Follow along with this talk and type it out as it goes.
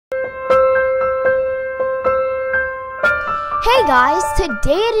Hey guys,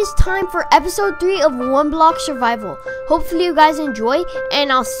 today it is time for episode 3 of One Block Survival. Hopefully you guys enjoy,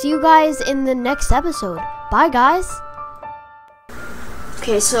 and I'll see you guys in the next episode. Bye guys.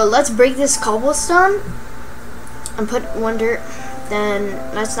 Okay, so let's break this cobblestone and put one dirt. Then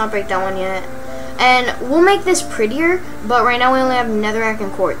let's not break that one yet. And we'll make this prettier, but right now we only have netherrack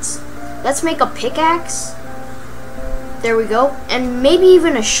and quartz. Let's make a pickaxe. There we go. And maybe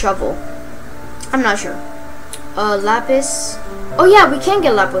even a shovel. I'm not sure. Lapis. Oh yeah, we can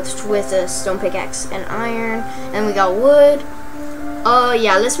get lapis with a stone pickaxe and iron. And we got wood.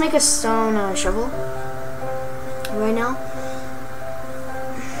 Yeah, let's make a stone shovel right now.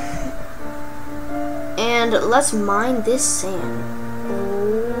 And let's mine this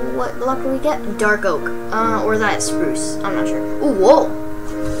sand. What block do we get? Dark oak. Or that spruce. I'm not sure. Ooh, wool.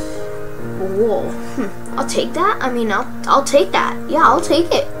 Wool. I'll take that. I mean, I'll take that. Yeah, I'll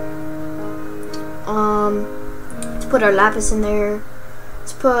take it. Let's put our lapis in there.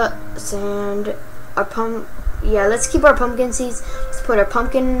 Let's put sand. Our yeah, let's keep our pumpkin seeds. Let's put our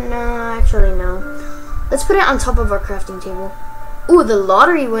pumpkin. Actually, no. Let's put it on top of our crafting table. Ooh, the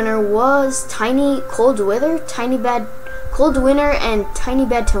lottery winner was Tiny Cold Wither, Tiny Bad Cold Winner, and Tiny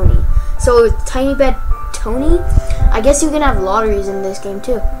Bad Tony. So Tiny Bad Tony, I guess you can have lotteries in this game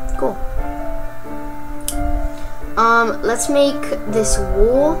too. Cool. Let's make this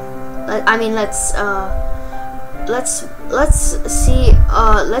wool. I mean, let's see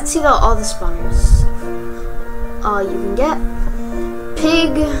all the spawners. You can get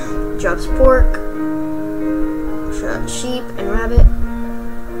pig, drops pork, sheep, and rabbit,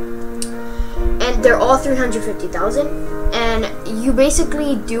 and they're all 350,000. And you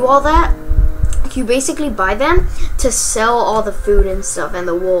basically do all that. You basically buy them to sell all the food and stuff, and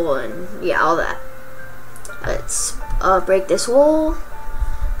the wool, and yeah, all that. Let's break this wool.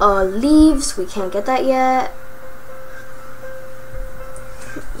 Leaves, we can't get that yet.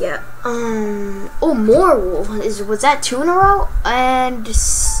 Yeah. Oh, more wool. Was that 2 in a row? And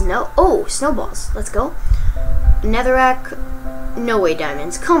snowballs. Let's go. Netherrack. No way,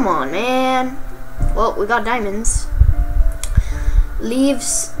 diamonds. Come on, man. Well, we got diamonds.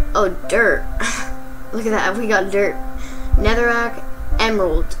 Leaves. Oh, dirt. Look at that. We got dirt. Netherrack.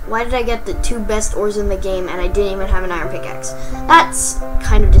 Emerald. Why did I get the 2 best ores in the game and I didn't even have an iron pickaxe? That's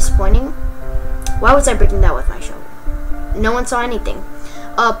kind of disappointing. Why was I breaking that with my shovel? No one saw anything.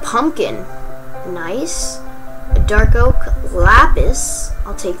 Pumpkin. Nice. Dark oak. Lapis.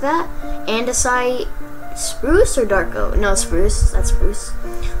 I'll take that. Andesite. Spruce or dark oak? No, spruce. That's spruce.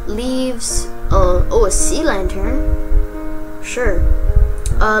 Leaves. A sea lantern. Sure.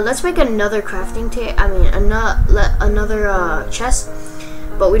 Let's make another crafting another chest.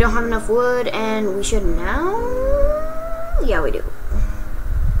 But we don't have enough wood, and we should now. Yeah, we do.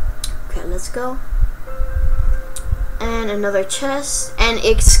 Okay, let's go. And another chest, and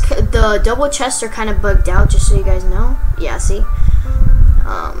the double chests are kind of bugged out, just so you guys know. Yeah, see.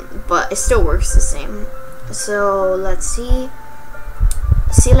 But it still works the same. So let's see.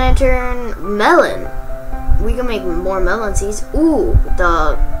 Sea lantern, melon. We can make more melon seeds. Ooh,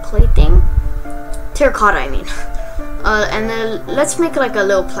 the plate thing. Terracotta, I mean. And then let's make like a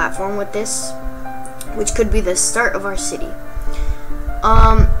little platform with this, which could be the start of our city.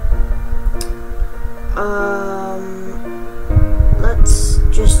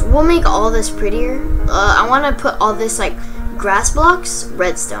 We'll make all this prettier. I want to put all this like grass blocks,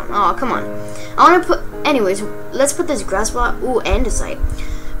 redstone. Oh, come on. Anyways, let's put this grass block. Ooh, andesite.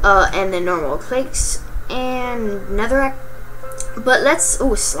 And then normal flakes and netherrack. But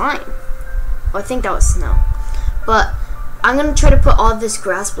slime. Oh, I think that was snow. But I'm gonna try to put all this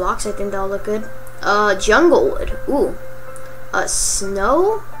grass blocks. I think that'll look good. Jungle wood. Ooh.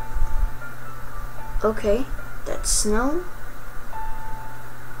 Snow. Okay, that's snow.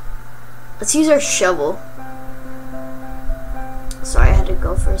 Let's use our shovel. Sorry, I had to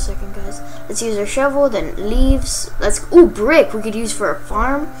go for a second, guys. Let's use our shovel, then leaves. Brick we could use for a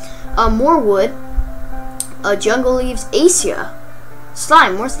farm. More wood. Jungle leaves, acacia.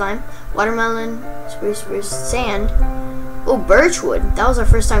 Slime, more slime. Watermelon, spruce, sand. Oh, birchwood. That was our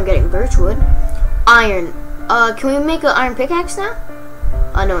first time getting birchwood. Iron. Can we make an iron pickaxe now?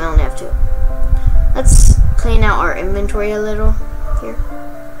 No, we only have 2. Let's clean out our inventory a little here.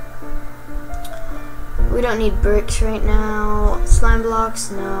 We don't need bricks right now. Slime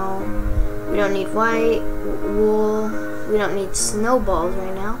blocks, no. We don't need white wool. We don't need snowballs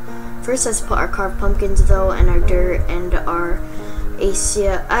right now. First, let's put our carved pumpkins though, and our dirt, and our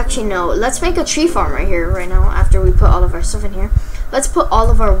acacia. Actually, no. Let's make a tree farm right now after we put all of our stuff in here. Let's put all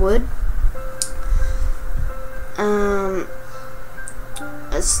of our wood.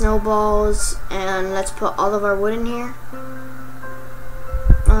 Snowballs, and let's put all of our wood in here.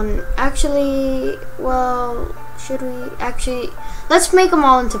 Actually, well, should we actually, let's make them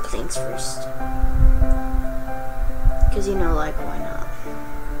all into planks first. Because, you know, like, why not?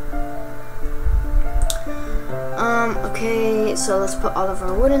 Okay, so let's put all of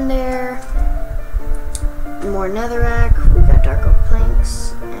our wood in there. More netherrack, we got dark oak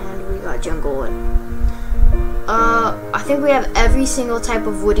planks, and we got jungle wood. I think we have every single type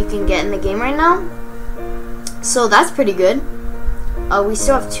of wood you can get in the game right now. So that's pretty good. We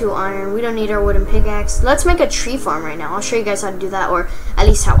still have 2 iron. We don't need our wooden pickaxe. Let's make a tree farm right now. I'll show you guys how to do that, or at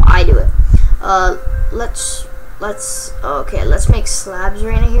least how I do it. Okay, let's make slabs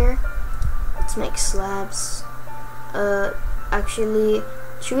right here. Let's make slabs. Actually,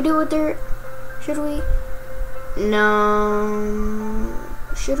 should we do it with dirt? Should we? No.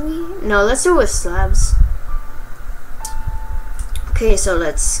 Should we? No, let's do it with slabs. Okay, so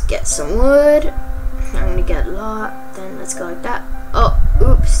let's get some wood. I'm gonna get a lot. Then let's go like that. Oh,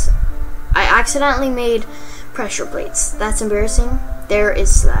 oops. I accidentally made pressure plates. That's embarrassing. There is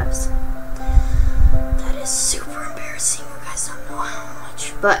slabs. That is super embarrassing. You guys don't know how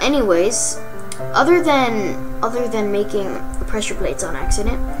much. But anyways, other than making pressure plates on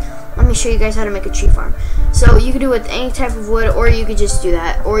accident, let me show you guys how to make a tree farm. So you could do it with any type of wood, or you could just do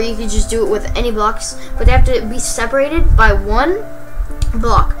that, or you could just do it with any blocks, but they have to be separated by 1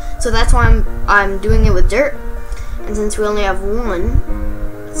 block. So that's why I'm doing it with dirt. And since we only have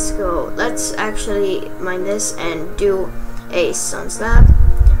 1, let's go. Let's actually mine this and do a sun slab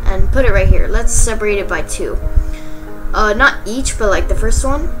and put it right here. Let's separate it by 2. Not each, but like the first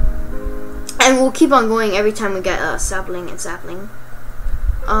one. And we'll keep on going every time we get a sapling and sapling.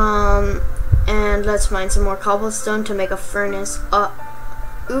 And let's mine some more cobblestone to make a furnace.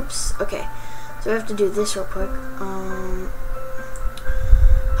 Oops. Okay. So we have to do this real quick.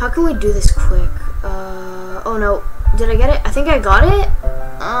 How can we do this quick? Oh no. Did I get it? I think I got it.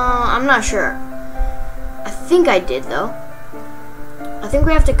 I'm not sure. I think I did though. I think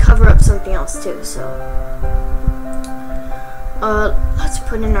we have to cover up something else too, so. Let's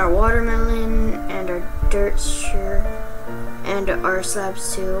put in our watermelon and our dirt, sure. And our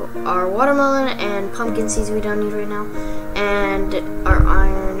slabs too. Our watermelon and pumpkin seeds we don't need right now. And our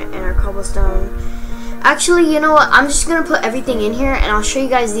iron and our cobblestone. Actually, you know what? I'm just gonna put everything in here and I'll show you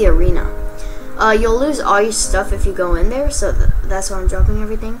guys the arena. You'll lose all your stuff if you go in there, so that's why I'm dropping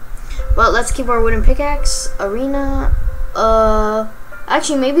everything. But let's keep our wooden pickaxe. Arena.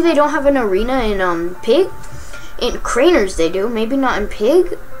 Actually, maybe they don't have an arena in Pig. In Craners they do. Maybe not in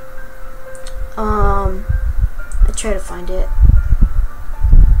Pig. I try to find it.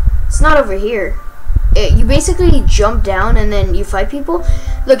 It's not over here. You basically jump down and then you fight people.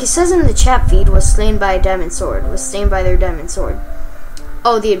 Look, it says in the chat feed was slain by a diamond sword. Was slain by their diamond sword.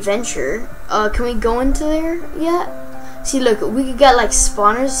 Oh, the adventure. Can we go into there yet? See, look, we could get like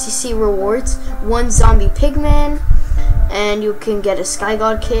spawners. You see rewards. 1 zombie pigman, and you can get a sky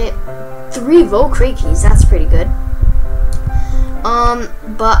god kit. 3 vote crate keys. That's pretty good.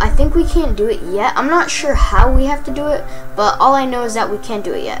 But I think we can't do it yet. I'm not sure how we have to do it, but all I know is that we can't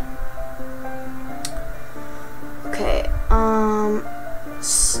do it yet. Okay.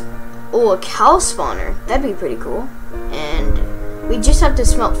 Oh, a cow spawner. That'd be pretty cool. And we just have to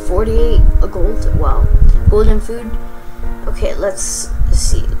smelt 48 gold. Wow. Golden food. Okay, let's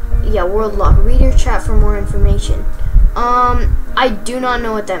see. Yeah, world lock. Read your chat for more information. I do not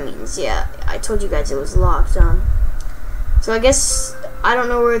know what that means. Yeah, I told you guys it was locked. So I guess I don't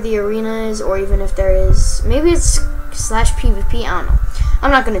know where the arena is, or even if there is. Maybe it's /PvP. I don't know.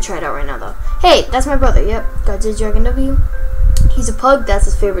 I'm not gonna try it out right now though. Hey, that's my brother. Yep, Godzilla Dragon W. He's a pug. That's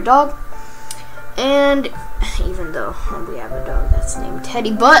his favorite dog. And even though we have a dog that's named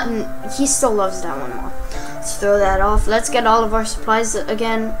Teddy, but he still loves that one more. Let's throw that off. Let's get all of our supplies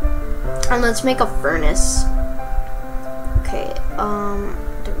again, and let's make a furnace. Okay,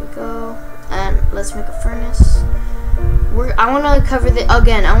 there we go. And let's make a furnace. I want to cover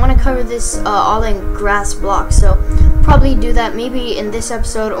I want to cover this all in grass blocks. So probably do that maybe in this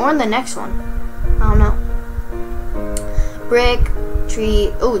episode or in the next one. I don't know. Brick,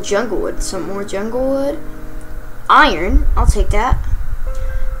 tree. Oh, jungle wood. Some more jungle wood. Iron. I'll take that.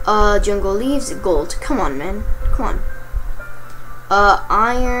 Jungle leaves. Gold. Come on, man. Come on.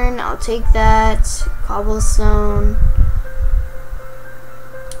 Iron. I'll take that. Cobblestone.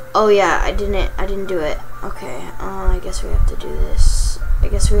 Oh yeah, I didn't do it. Okay, I guess we have to do this. I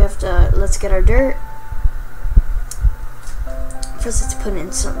guess we have to, let's get our dirt. First let's put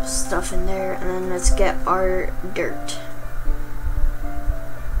in some stuff in there, and then let's get our dirt.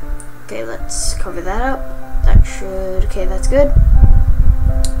 Okay, let's cover that up. That should, okay, that's good.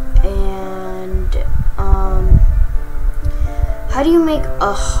 And, how How do you make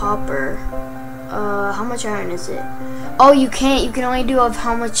a hopper? How much iron is it? Oh, you can't. You can only do of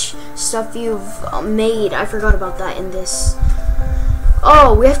how much stuff you've made. I forgot about that in this.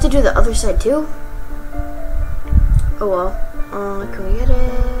 Oh, we have to do the other side too? Oh well. Can we get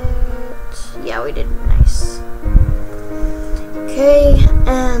it? Yeah, we did. Nice. Okay,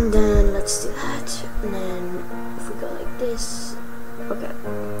 and then let's do that. And then if we go like this. Okay.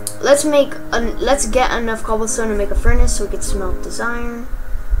 Let's get enough cobblestone to make a furnace so we can smelt this iron.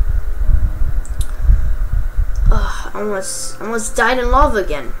 Ugh, almost died in lava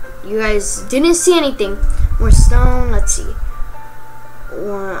again. You guys didn't see anything. More stone. Let's see.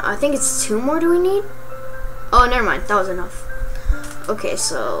 I think it's 2 more. Do we need? Oh, never mind. That was enough. Okay,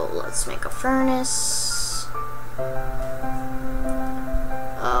 so let's make a furnace.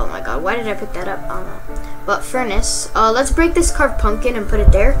 Oh my god, why did I pick that up? I don't know. But furnace. Let's break this carved pumpkin and put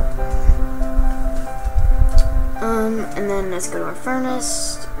it there. And then let's go to our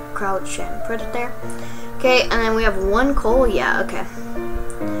furnace. Crouch and put it there. Okay, and then we have 1 coal. Yeah, okay.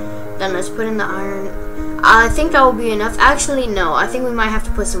 Then let's put in the iron. I think that will be enough. Actually, no. I think we might have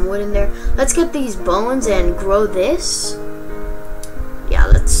to put some wood in there. Let's get these bones and grow this. Yeah,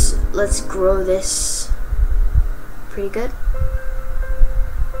 let's grow this. Pretty good.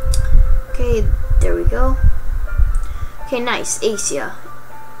 Okay, there we go. Okay, nice. Asia.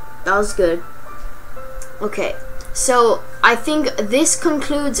 That was good. Okay, so I think this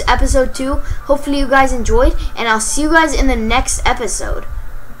concludes episode 2. Hopefully you guys enjoyed, and I'll see you guys in the next episode.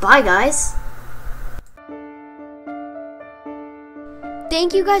 Bye, guys.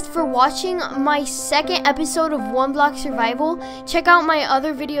 Thank you guys for watching my second episode of One Block Survival. Check out my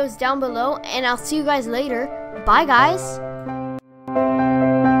other videos down below, and I'll see you guys later. Bye, guys.